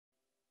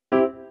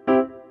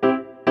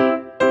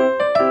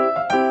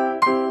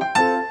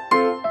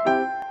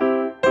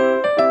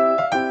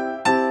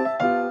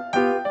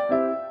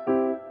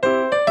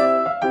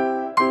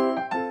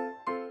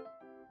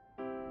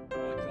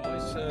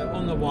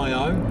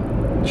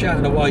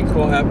chatting away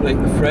quite happily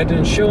to Fred,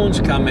 and Sean's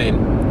come in.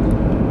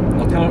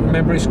 I can't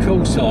remember his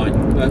call sign,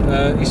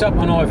 but he's up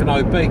on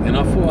Ivanhoe Beacon.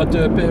 I thought I'd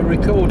do a bit of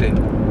recording.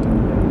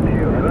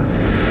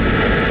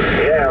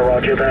 Yeah,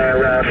 roger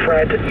there,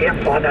 Fred.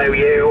 Yep, I know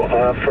you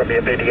from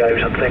your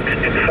videos and things.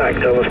 In fact,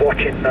 I was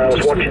watching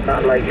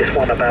that latest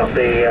one about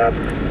the.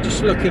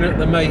 Just looking at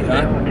the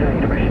meter,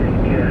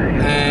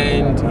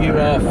 and you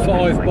are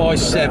 5 by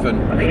 7.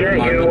 Yeah,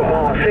 you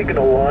are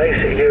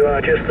signal-wise. You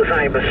are just the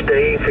same as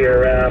Steve.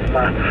 You're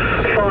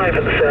 5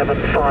 and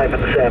 7, 5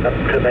 and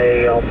 7 to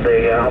me on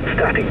the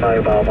static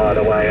mobile, by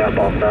the way, up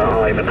on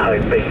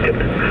Ivanhoe Beacon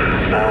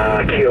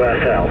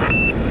QSL.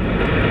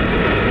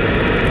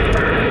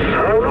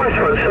 Oh, nice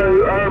one. So,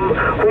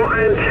 what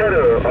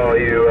antenna are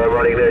you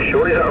running there,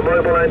 Sean? Is that a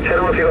mobile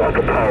antenna, or have you got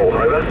up a pole?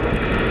 Over.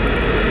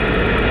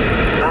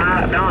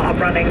 No, I'm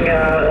running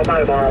a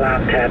mobile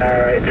antenna.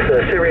 It's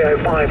a Stereo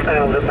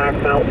 5000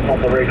 mag mount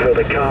on the roof of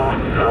the car,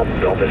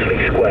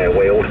 obviously square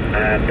wheeled,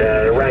 and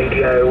the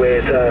radio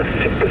is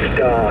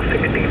Superstar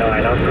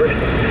 6900.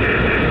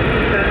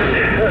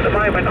 And at the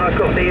moment I've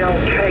got the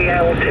old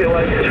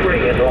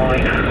KL203 in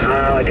line.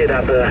 I did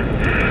have the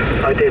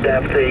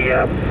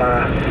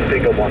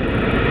bigger one,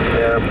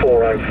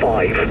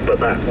 405, but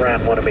that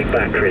ran one of my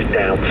batteries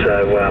down,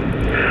 so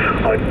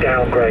I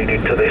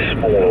downgraded to this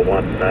smaller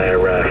one there,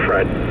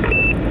 Fred.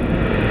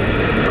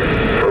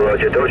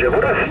 Roger, Dodger.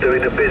 Well, that's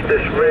doing the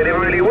business really,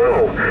 really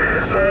well.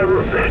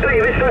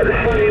 Steve, is that the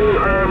same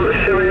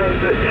Stereo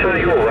that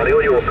you're running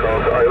on your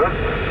car? Over.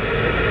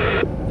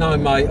 No,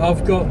 mate,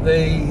 I've got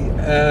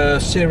the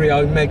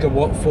Stereo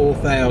Megawatt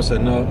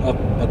 4000.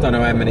 I don't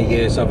know how many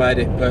years I've had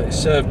it, but it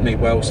served me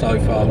well so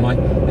far, mate.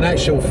 In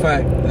actual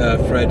fact,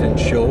 Fred and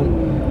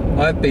Sean,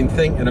 I've been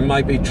thinking of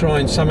maybe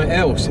trying something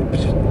else. It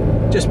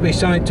would just be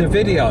something to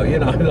video, you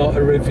know, like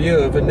a review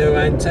of a new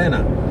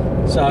antenna.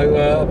 So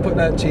I'll put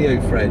that to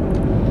you, Fred.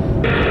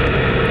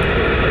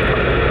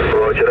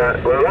 Roger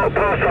that. Well, I'll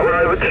pass that one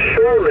over to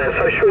Sean there.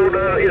 So Sean,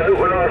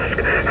 we'll ask,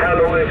 how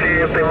long have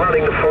you been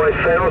running the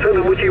 5000,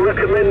 and would you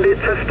recommend it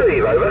to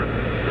Steve? Over.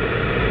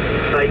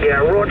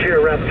 Yeah,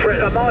 Roger,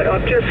 Fred,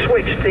 I've just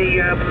switched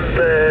the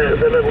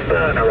little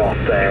burner off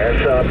there,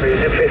 so I'm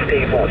using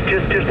 15 watts.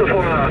 Just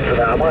before I answer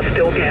that, am I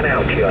still getting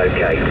out to you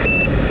okay?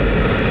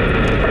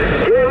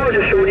 Yeah,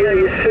 Roger, Sean, yeah,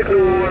 your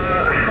signal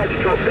has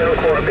dropped down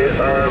quite a bit,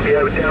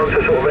 down to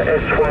sort of an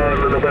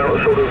S1 and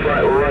about sort of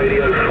like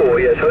radio 4,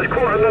 yeah, so it's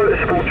quite a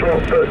noticeable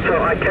drop, but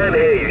I can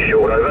hear you,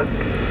 Sean, over.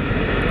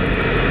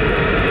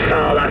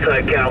 Oh, that's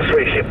okay. I'll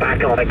switch it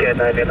back on again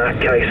then in that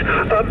case.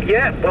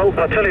 Yeah, well,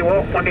 I'll tell you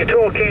what, when you're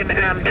talking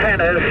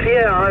antennas,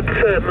 yeah, I'd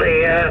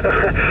certainly,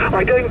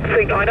 I don't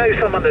think, I know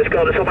someone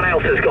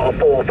else has got a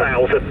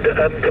 4000,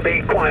 and to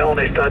be quite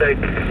honest, I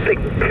don't think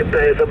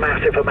there's a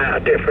massive amount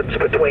of difference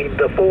between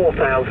the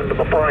 4000 and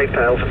the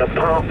 5000,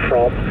 apart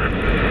from,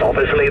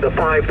 obviously, the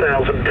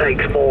 5000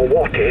 takes more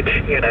wattage,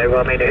 you know,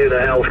 I mean, who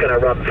the hell's going to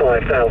run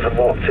 5000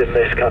 watts in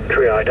this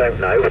country, I don't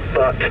know,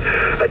 but,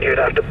 and you'd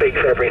have to beef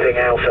everything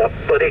else up,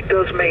 but it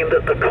does mean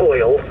that the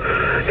coil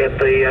in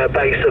the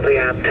base of the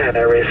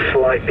antenna is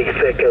slightly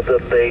thicker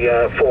than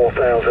the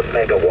 4000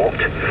 megawatt.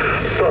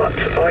 But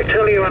I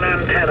tell you an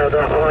antenna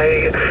that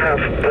I have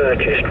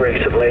purchased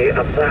recently,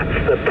 and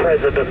that's the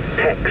President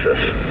Texas.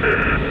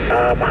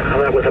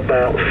 That was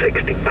about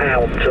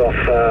 £60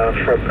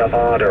 off from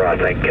Nevada, I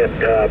think,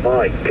 and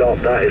my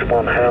God, that is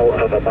one hell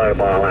of a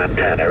mobile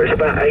antenna. It's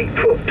about 8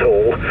 foot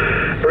tall.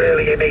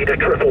 Really, you need a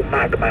triple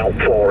mag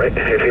mount for it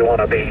if you want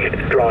to be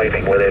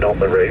driving with it on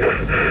the roof.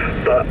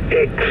 But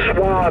it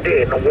sward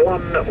in 1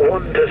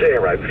 to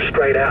 0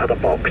 straight out of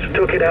the box.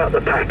 Took it out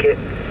of the packet,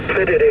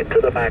 fitted it to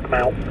the mag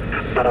mount,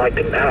 and I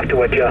didn't have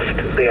to adjust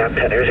the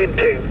antenna. It was in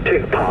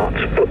two parts,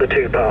 put the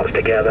 2 parts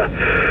together.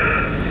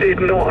 Did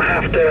not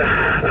have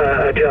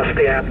to adjust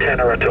the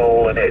antenna at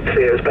all, and it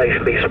was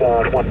basically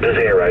sward 1 to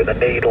 0. The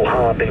needle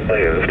hardly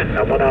moved,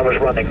 and when I was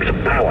running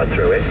some power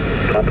through it,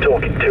 and I'm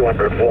talking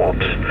 200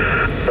 watts,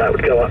 that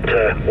would go up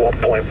to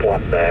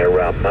 1.1 there.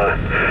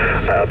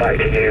 Back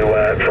to you,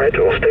 Fred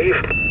or Steve.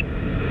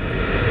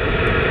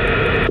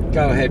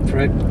 Go ahead,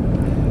 Fred.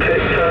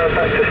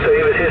 Back to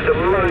Steve. This is the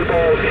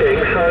Mobile King.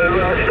 So,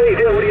 Steve,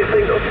 yeah, what do you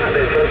think of that?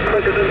 There's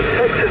President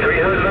Texas. Have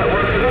you heard of that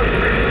one?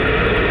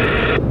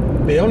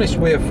 Be honest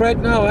with you, Fred,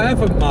 no, I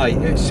haven't, mate.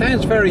 It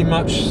sounds very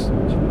much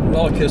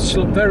like a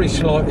very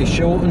slightly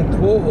shortened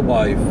quarter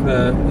wave,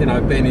 you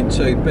know, being in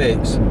 2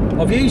 bits.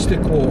 I've used a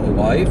quarter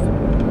wave,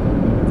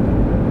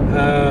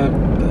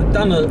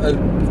 done a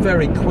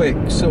very quick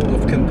sort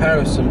of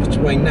comparison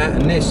between that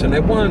and this, and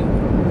there weren't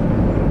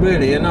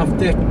really enough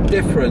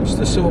difference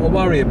to sort of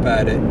worry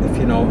about it, if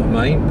you know what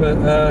I mean. But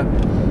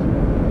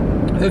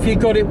have you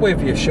got it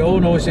with you,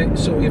 Sean, or is it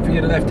sort of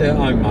you left it at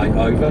home, mate?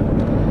 Over.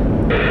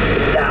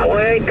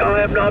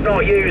 I'm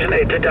not using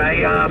it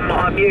today.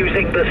 I'm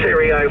using the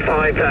Stereo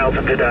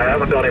 5000 today. I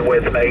haven't got it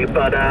with me,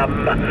 but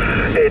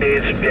it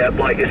is, yeah,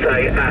 like you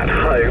say, at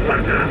home.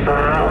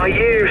 I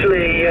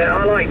usually,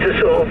 I like to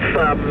sort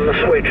of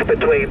switch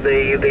between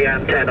the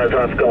antennas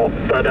I've got,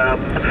 but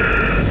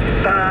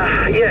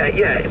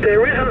Yeah,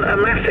 there isn't a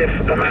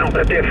massive amount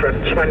of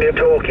difference when you're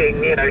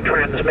talking, you know,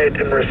 transmit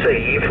and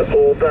receive,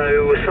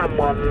 although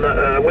someone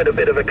with a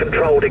bit of a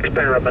controlled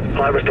experiment,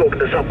 I was talking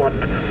to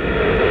someone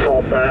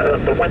on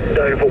the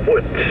Wendover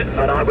Woods,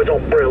 and I was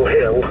on Brill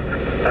Hill,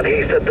 and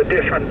he said the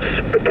difference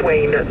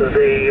between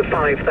the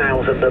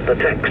 5000 and the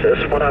Texas,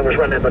 when I was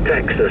running the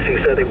Texas, he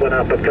said it went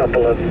up a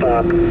couple of,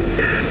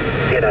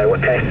 you know,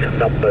 S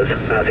numbers,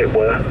 as it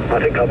were. I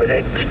think I was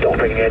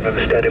stopping him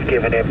instead of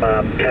giving him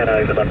 10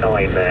 over the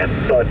 9 there.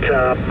 But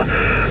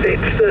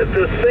it's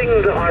the thing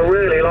that I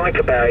really like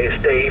about it,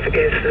 Steve,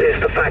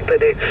 is the fact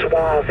that it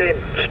swathes in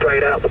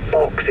straight out the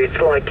box. It's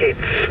like it's,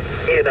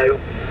 you know,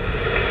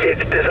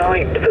 it's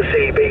designed for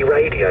CB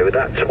radio.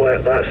 That's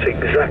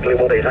exactly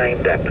what it's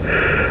aimed at.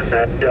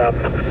 And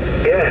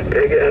yeah,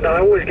 and I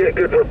always get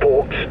good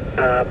reports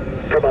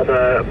from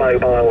other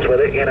mobiles with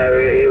it. You know,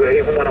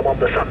 even when I'm on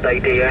the Sunday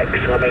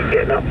DX, I mean,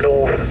 getting up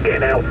north,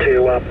 getting out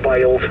to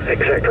Wales,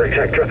 etc.,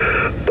 etc.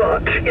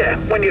 But yeah,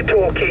 when you're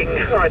talking,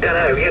 I don't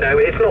know, you know,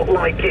 it's not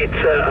like it's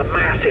a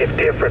massive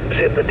difference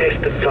in the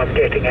distance I'm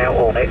getting out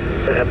on it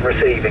and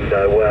receiving,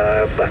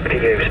 though. Back to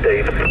you,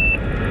 Steve.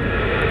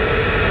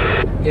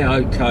 Yeah,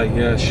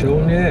 okay,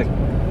 Sean, yeah.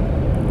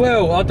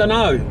 Well, I don't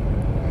know.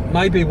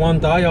 Maybe one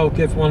day I'll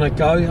give one a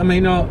go. I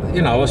mean,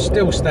 you know, I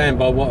still stand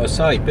by what I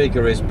say.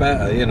 Bigger is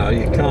better, you know.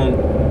 You can't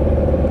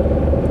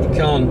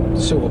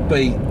sort of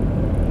beat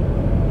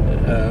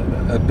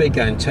a big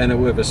antenna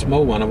with a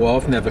small one. Well,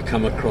 I've never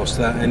come across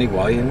that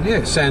anyway. And yeah,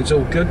 it sounds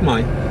all good,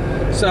 mate.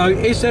 So,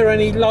 is there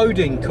any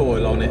loading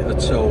coil on it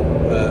at all,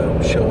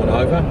 Sean,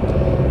 over?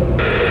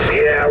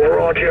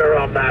 Roger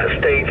on that,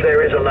 Steve.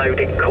 There is a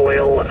loading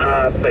coil,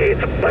 but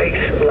it's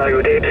base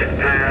loaded,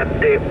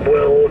 and it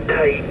will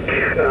take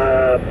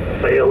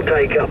it'll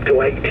take up to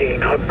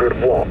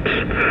 1800 watts.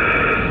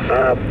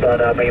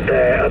 But I mean,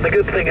 another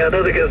good thing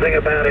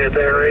about it,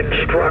 there are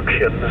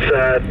instructions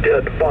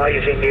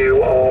advising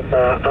you on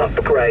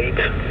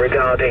upgrades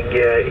regarding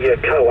your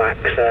coax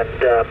and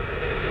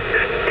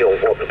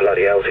what the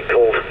bloody hell's it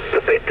called?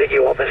 The bit that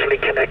you obviously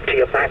connect to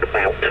your mag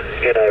mount.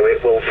 You know,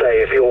 it will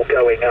say if you're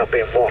going up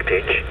in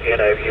wattage, you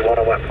know, you want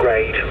to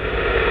upgrade,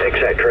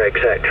 etc.,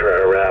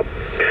 etc.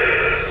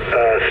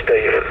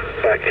 Steve,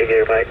 back to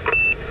you, mate.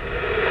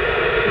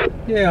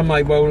 Yeah, I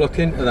may well look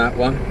into that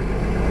one.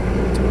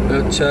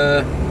 But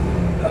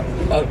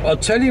I'll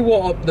tell you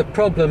what the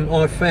problem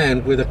I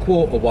found with a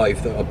quarter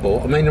wave that I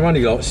bought. I mean, they're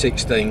only like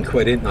 16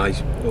 quid, aren't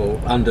they? Or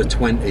under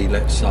 20,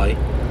 let's say.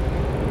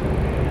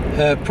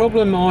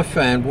 Problem I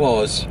found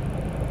was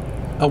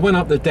I went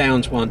up the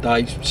Downs one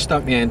day,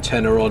 stuck the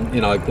antenna on,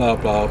 you know, blah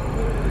blah,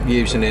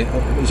 using it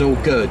was all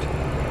good.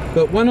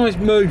 But when I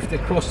moved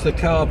across the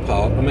car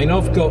park, I mean,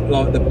 I've got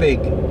like the big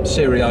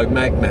stereo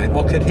mag mount.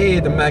 I could hear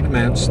the mag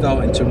mount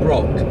starting to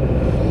rock.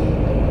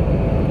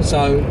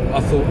 So I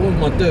thought, what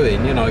am I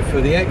doing? You know,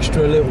 for the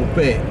extra little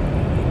bit,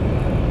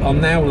 I'm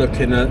now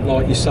looking at,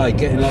 like you say,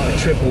 getting like a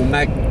triple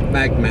mag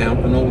mount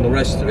and all the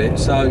rest of it.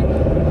 So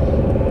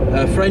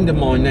a friend of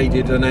mine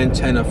needed an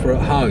antenna for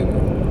at home,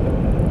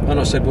 and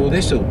I said, well,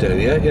 this will do,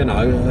 yeah, you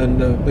know,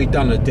 and we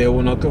done a deal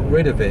and I got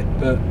rid of it.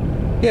 But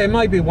yeah,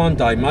 maybe one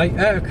day, mate.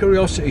 Out of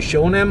curiosity,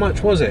 Sean, how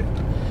much was it?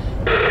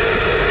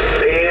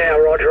 Yeah,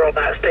 Roger on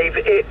that, Steve.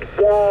 It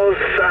was,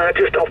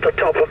 just off the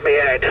top of my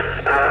head,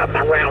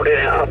 rounding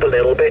it up a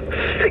little bit,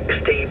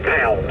 £60.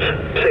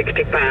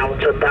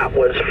 £60, and that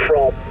was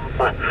from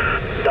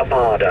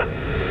Nevada.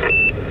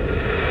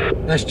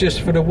 That's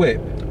just for the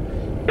whip?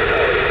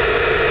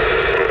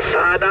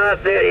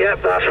 Yeah,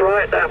 that's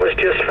right. That was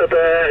just for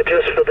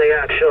the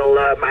actual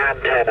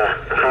antenna.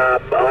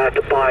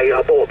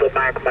 I bought the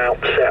mag mount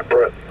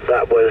separate.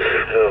 That was,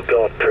 oh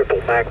god,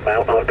 triple mag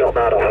mount. I've got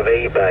that off of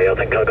eBay. I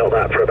think I got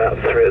that for about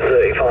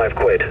 35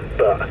 quid.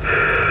 But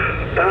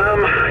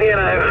you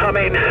know, I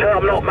mean,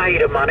 I'm not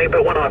made of money,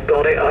 but when I've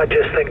got it, I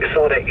just think,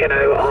 sod it. You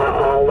know,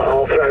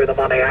 I'll throw the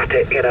money at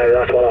it. You know,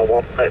 that's what I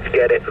want. Let's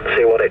get it and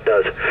see what it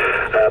does.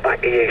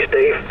 Back to you,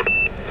 Steve.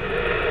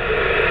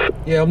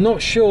 Yeah, I'm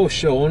not sure,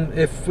 Sean,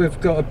 if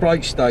we've got a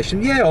break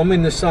station. Yeah, I'm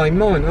in the same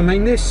mind. I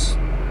mean, this,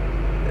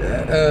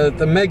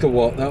 the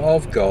megawatt that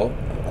I've got,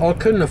 I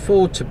couldn't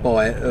afford to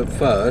buy it at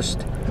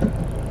first.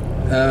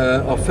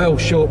 I fell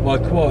short by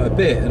quite a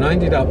bit, and I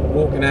ended up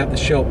walking out the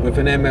shop with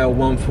an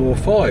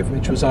ML145,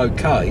 which was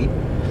okay.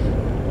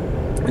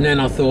 And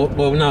then I thought,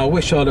 well, no, I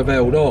wish I'd have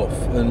held off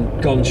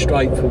and gone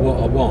straight for what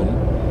I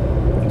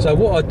want. So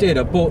what I did,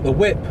 I bought the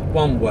whip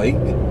 1 week,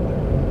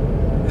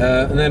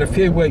 and then a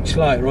few weeks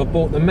later I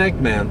bought the mag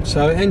mount,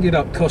 so it ended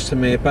up costing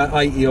me about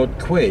 80 odd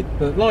quid.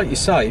 But like you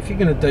say, if you're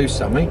going to do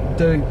something,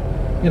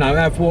 you know,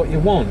 have what you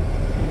want.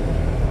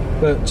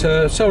 But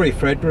sorry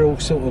Fred, we're all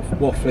sort of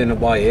waffling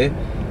away here.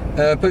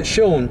 But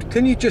Sean,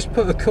 can you just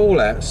put a call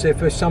out, see if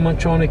there's someone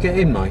trying to get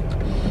in, mate?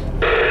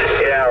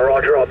 Yeah,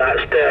 Roger on that,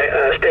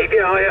 Steve.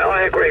 Yeah,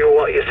 I agree with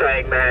what you're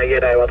saying there. You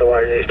know,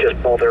 otherwise it's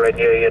just bothering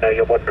you. You know,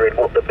 you're wondering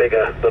what the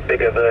bigger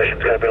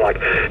version's going to be like.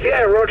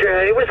 Yeah,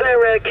 Roger. Was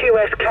there a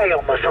QSK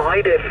on the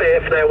side?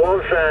 If there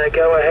was,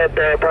 go ahead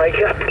there,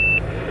 breaker.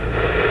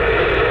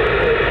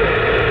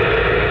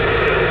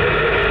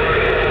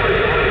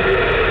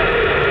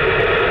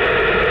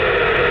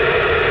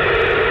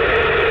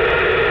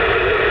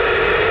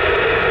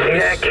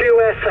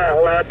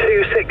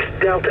 26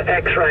 Delta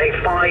X-ray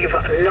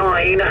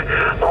 59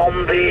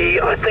 on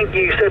the, I think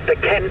you said the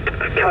Kent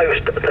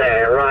coast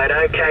there, right?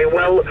 Okay,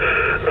 well,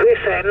 this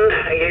end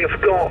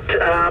you've got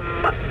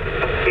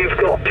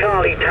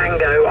Charlie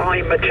Tango.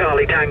 I'm a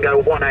Charlie Tango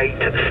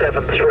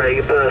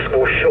 1873,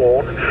 personal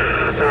Sean,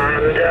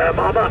 and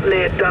I'm up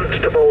near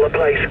Dunstable, a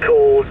place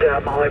called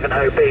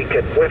Ivanhoe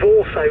Beacon. We've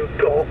also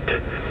got.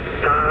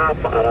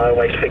 And I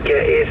always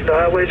forget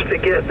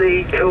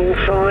the call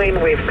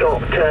sign. We've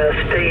got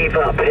Steve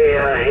up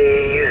here.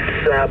 He's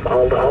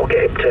I'll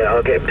get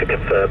him to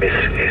confirm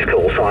his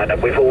call sign.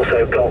 And we've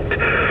also got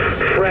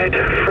Fred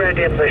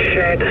in the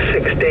shed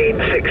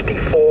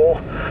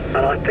 1664. And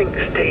I think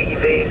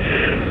Steve is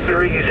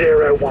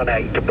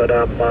 3018, but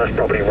that's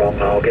probably wrong.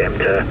 I'll get him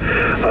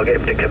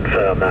to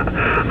confirm that.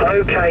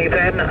 Okay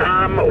then.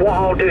 What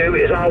I'll do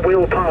is I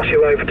will pass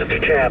you over to the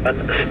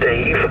chairman,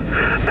 Steve,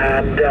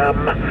 and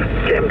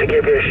get him to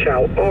give you a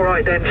shout. All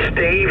right then,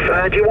 Steve.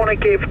 Do you want to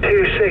give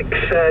 26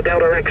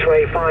 Delta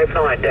X-ray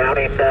 59 down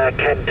in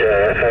Kent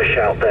a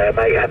shout there,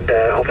 mate, and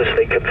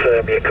obviously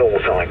confirm your call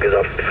sign because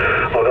I've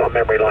got a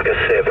memory like a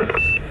sieve.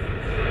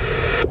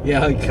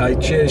 Yeah, okay,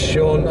 cheers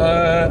Sean.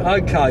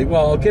 Okay,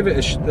 well I'll give it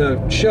a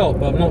shot,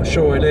 but I'm not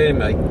sure he'll hear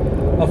me.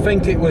 I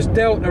think it was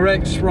Delta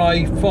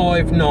X-ray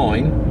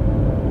 59.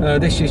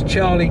 This is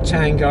Charlie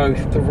Tango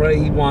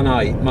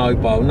 318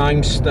 mobile,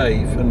 name's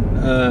Steve, and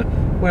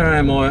where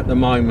am I at the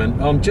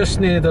moment? I'm just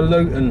near the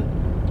Luton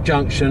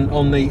junction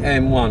on the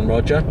M1,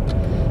 Roger.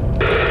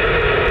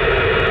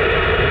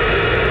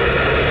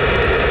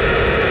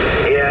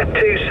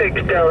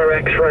 26 Delta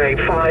X-ray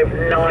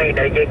 59.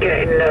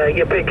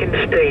 You're picking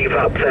Steve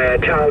up there.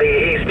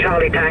 He's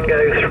Charlie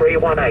Tango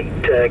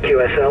 318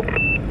 QSL.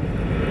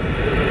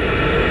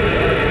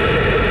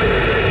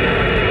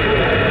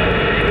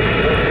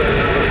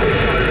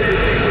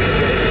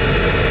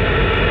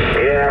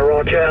 Yeah,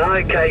 Roger.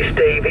 Okay,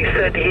 Steve. He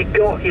said he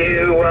got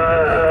you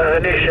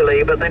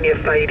initially, but then you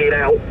faded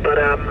out. But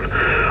I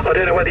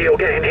don't know whether you're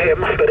getting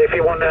him. But if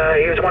you want,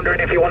 he was wondering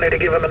if you wanted to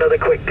give him another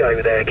quick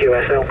go there,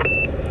 QSL.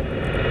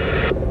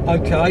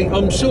 Okay,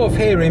 I'm sort of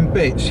hearing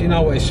bits, you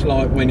know what it's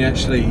like when you're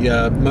actually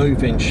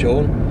moving,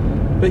 Sean.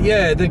 But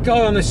yeah, the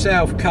guy on the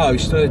south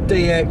coast, the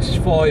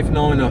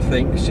DX59 I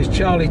think, this is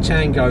Charlie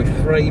Tango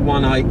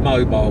 318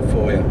 mobile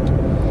for you.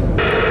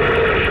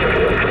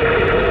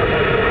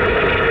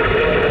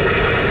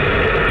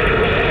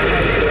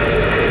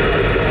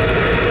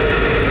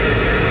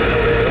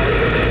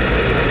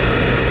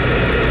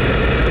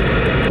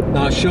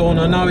 Sean,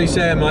 I know he's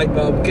there, mate,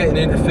 but I'm getting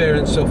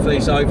interference off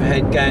these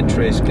overhead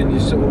gantries. Can you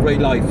sort of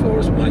relay for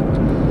us, mate?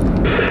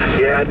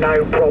 Yeah,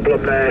 no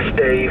problem there,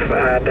 Steve.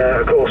 And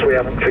of course, we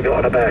haven't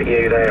forgotten about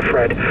you there,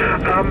 Fred.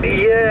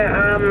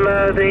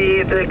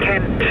 The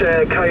Kent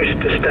coast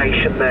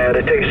station there,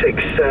 the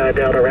 26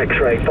 Delta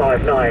X-ray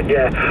 59.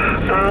 Yeah,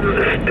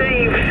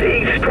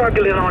 he's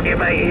struggling on you,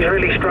 mate. He's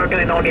really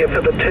struggling on you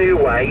for the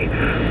two-way.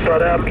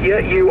 But yeah,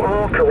 you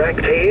are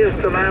correct. He is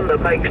the man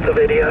that makes the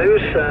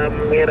videos.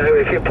 You know,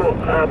 if you put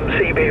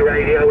CB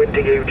radio into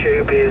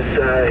YouTube,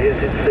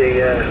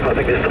 I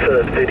think it's the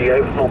first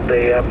video on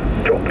the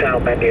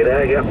drop-down menu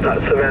there. Yep,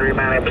 that's the very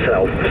man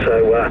himself. So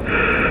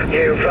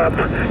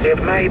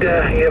you've made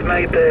the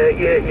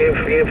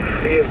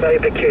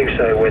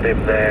QSO with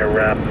him there,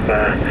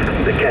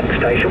 the Kent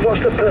station.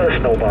 What's the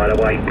personal, by the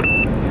way?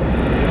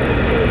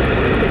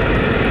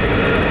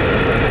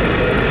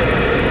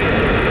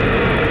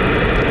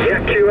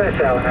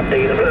 QSL,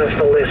 Andy, the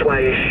personal this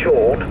way is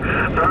Sean.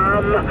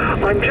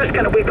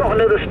 We've got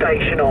another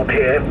station on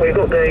here. We've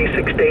got the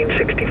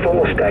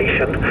 1664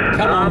 station.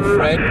 Come on,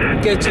 Fred,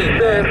 get in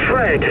there.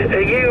 Fred,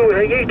 are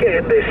you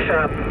getting this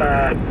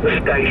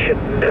station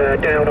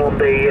down on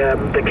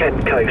the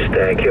Kent coast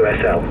there,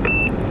 QSL?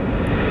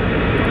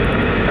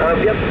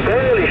 Yep,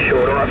 fairly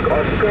short. I've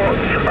got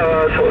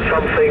sort of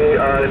something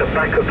in the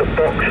back of the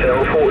box there.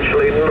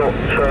 Unfortunately, not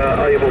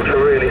able to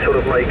really sort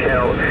of make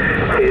out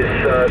his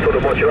sort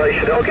of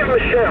modulation. I'll give him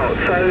a shout.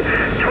 So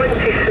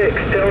 26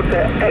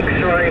 Delta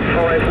X-ray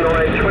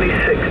 59,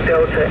 26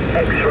 Delta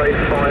X-ray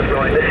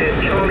 59. This is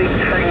Charlie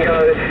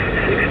Tango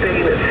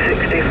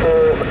 1664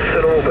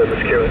 St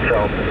Albans,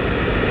 QSL.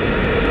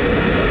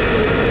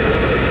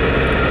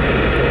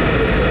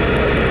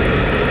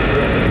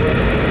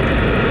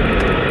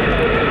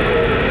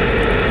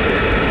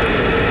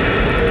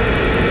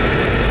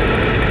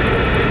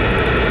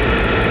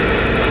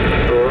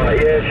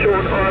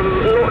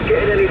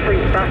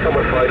 Back, I'm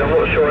afraid. I'm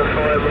not sure if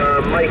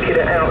I'm making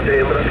it out to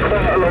him, but it's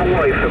quite a long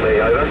way for me,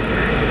 over.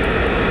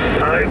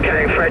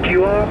 Okay, Fred,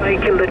 you are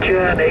making the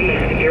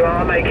journey. You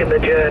are making the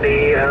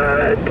journey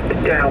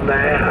down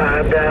there,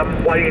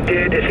 and what he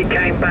did is he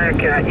came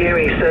back at you.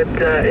 He said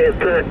that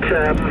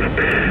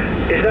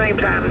his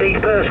name's Andy,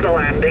 personal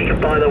Andy,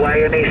 by the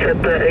way, and he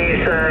said that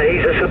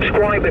he's a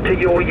subscriber to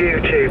your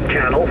YouTube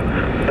channel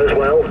as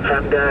well,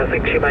 and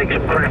thinks you make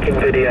some cracking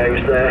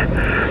videos there.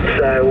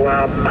 So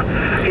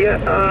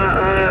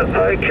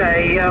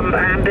okay,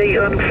 Andy.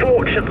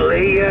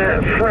 Unfortunately,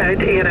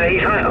 Fred, you know,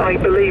 I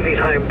believe he's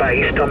home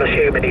based. I'm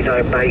assuming assuming he's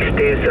home-based,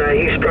 he's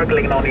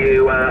struggling on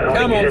you.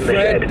 Come on,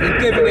 Fred, you're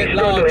giving it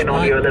large, struggling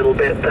on you a little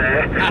bit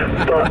there.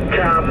 But,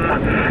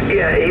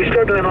 yeah, he's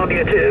struggling on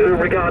you too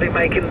regarding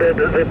making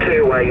the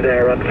two-way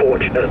there,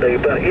 unfortunately.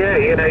 But, yeah,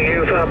 you know,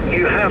 you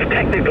have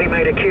technically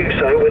made a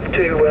QSO with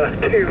two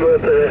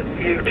of the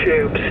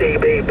YouTube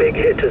CB big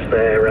hitters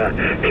there,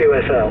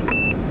 QSL.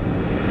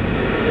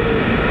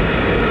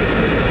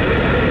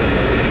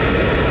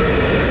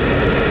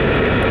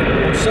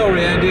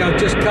 Sorry, Andy, I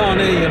just can't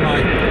hear you,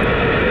 mate.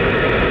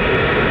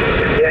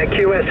 Yeah,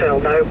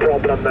 QSL, no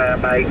problem there,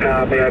 mate.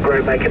 Yeah,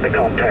 great making the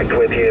contact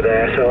with you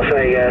there. So I'll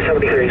say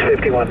 73s,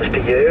 51s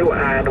to you,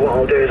 and what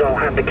I'll do is I'll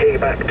hand the key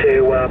back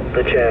to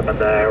the chairman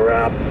there.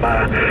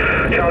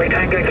 Charlie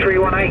Tango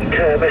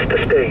 318, Mr.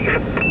 Steve.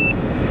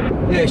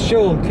 Yeah,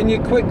 Sean, can you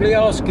quickly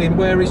ask him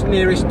where his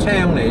nearest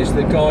town is,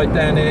 the guy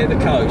down here at the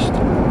coast?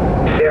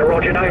 Yeah,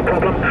 roger, no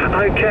problem.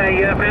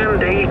 Okay,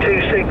 Andy,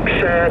 26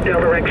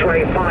 Delta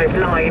X-ray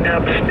 59.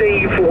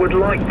 Steve would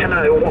like to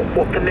know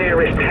what the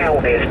nearest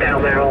town is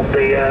down there on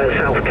the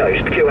south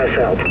coast,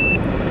 QSL.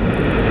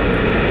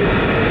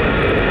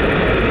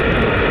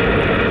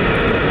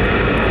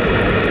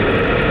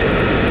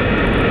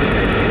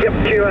 Yep,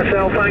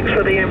 QSL, thanks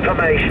for the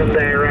information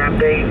there,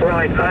 Andy.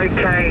 Right,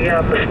 okay,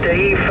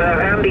 Steve,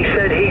 Andy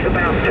said he's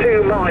about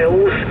 2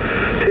 miles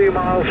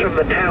from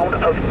the town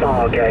of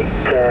Margate,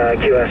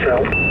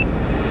 QSL.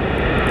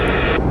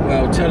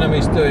 Well, tell him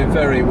he's doing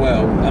very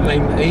well. I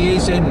mean, he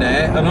is in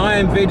there, and I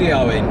am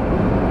videoing.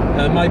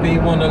 Maybe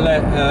you want to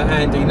let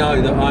Andy know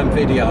that I'm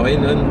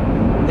videoing,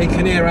 and he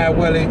can hear how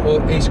well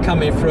he's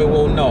coming through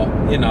or not,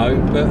 you know.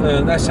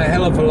 But that's a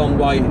hell of a long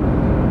way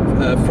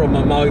from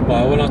a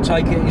mobile, and I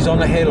take it he's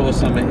on a hill or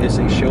something, is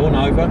he, Sean?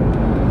 Over?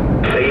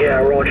 Yeah,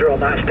 roger on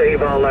that,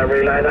 Steve. I'll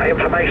relay that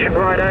information.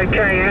 Right,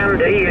 okay,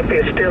 Andy, if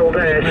you're still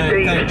there.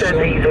 Steve said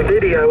he's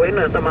videoing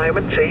at the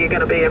moment, so you're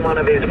going to be in one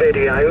of his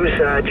videos,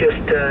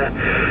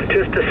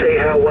 just to see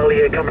how well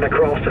you're coming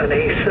across. And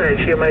he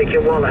says you're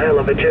making one hell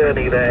of a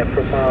journey there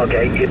from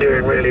Margate. You're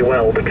doing really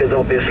well, because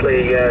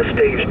obviously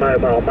Steve's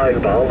mobile,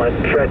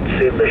 and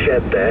Fred's in the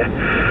shed there.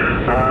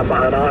 And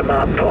I'm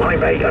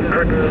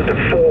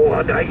 804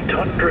 and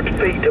 800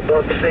 feet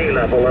above sea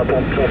level up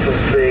on top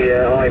of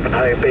the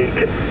Ivanhoe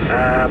Beacon.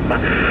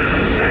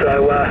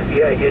 So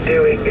yeah, you're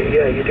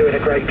doing a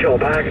great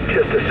job.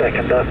 Just a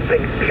second, I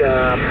think.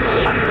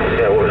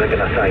 Yeah, what was I going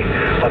to say?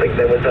 I think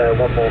there was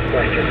one more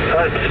question.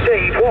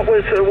 Steve, what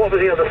was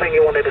the other thing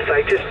you wanted to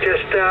say? Just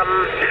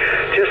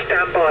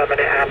stand by a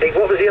minute, Andy.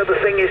 What was the other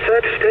thing you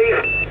said, Steve?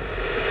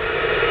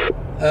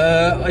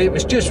 It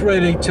was just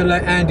really to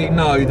let Andy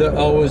know that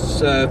I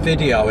was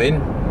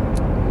videoing,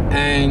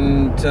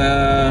 and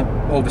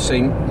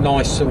obviously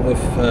nice sort of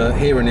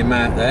hearing him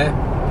out there.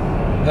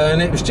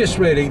 And it was just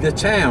really the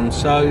town.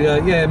 So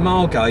yeah,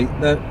 Margate.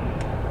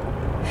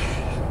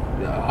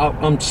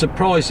 I'm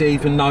surprised he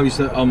even knows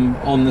that I'm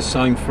on the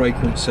same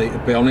frequency, to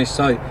be honest.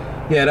 So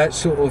yeah, that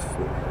sort of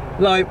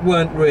like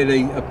weren't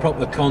really a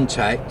proper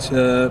contact.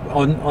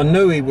 I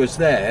knew he was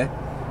there,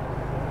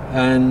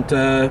 and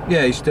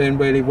yeah, he's doing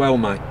really well,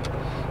 mate.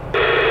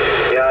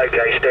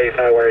 Okay, Steve,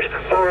 no worries.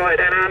 All right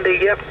then, Andy.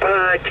 Yep.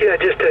 Yeah,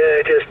 just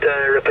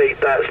to repeat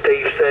that,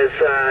 Steve says,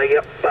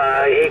 yep.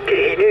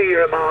 He knew you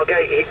were at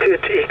Margate. He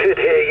could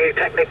hear you.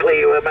 Technically,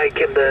 you were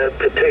making the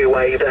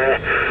two-way there,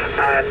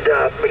 and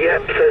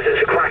yep, says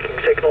it's a cracking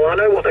signal. I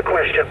know what the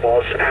question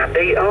was,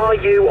 Andy. Are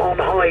you on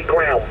high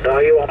ground?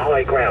 Are you on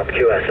high ground,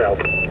 QSL?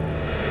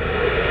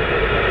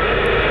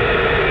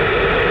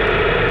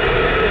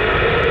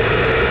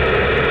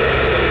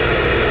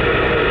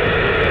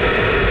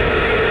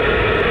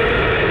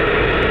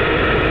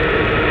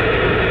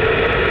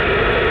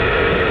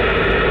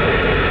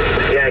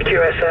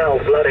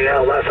 QSL, bloody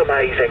hell, that's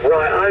amazing.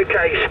 Right,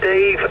 okay,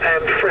 Steve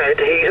and Fred,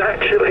 he's not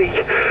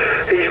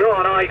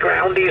on high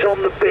ground, he's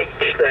on the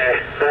beach there,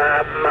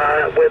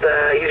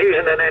 he's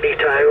using an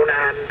Anytone,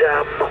 and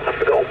I've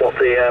forgotten what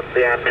the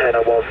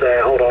antenna was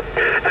there. Hold on.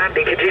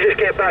 Andy, could you just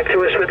get back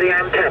to us with the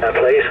antenna,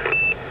 please?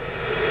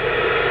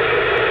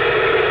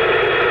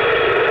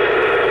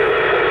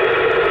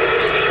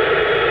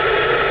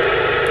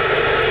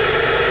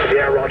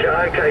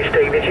 Okay,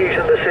 Steve, he's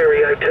using the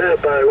Serio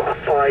Turbo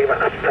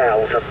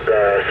 5000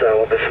 there,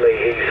 so obviously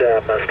he's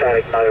a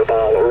static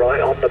mobile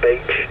right on the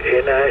beach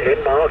in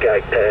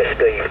Margate there,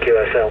 Steve,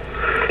 QSL.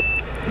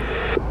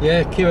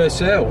 Yeah,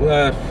 QSL,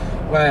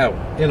 wow,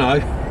 you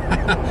know,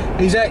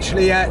 he's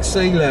actually at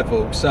sea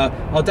level, so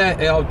I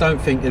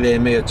don't think he'll hear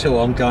me at all.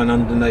 I'm going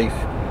underneath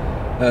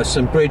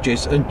some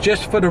bridges, and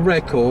just for the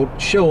record,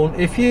 Sean,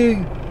 if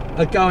you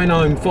are going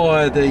home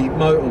via the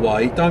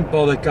motorway, don't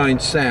bother going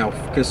south,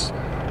 because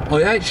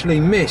I actually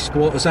missed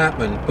what has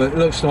happened, but it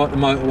looks like the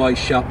motorway's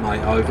shut,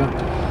 mate. Over.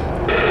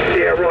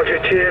 Yeah, roger.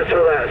 Cheers for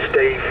that,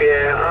 Steve.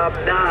 Yeah.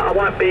 No, I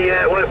won't be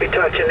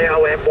touching the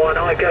OM1.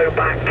 I go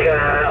back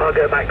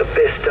to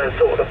Vista,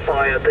 sort of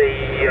via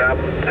the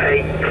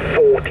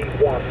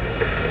A41.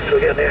 So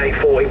again, the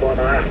A41,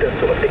 I have to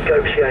sort of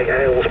negotiate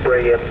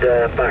Aylesbury and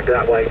back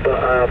that way.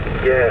 But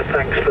yeah,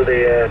 thanks for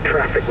the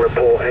traffic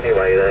report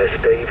anyway, there,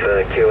 Steve.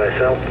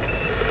 QSL.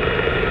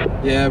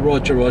 Yeah,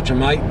 roger,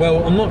 mate.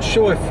 Well, I'm not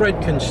sure if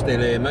Fred can still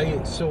hear me.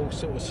 It's all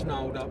sort of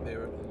snarled up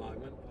here.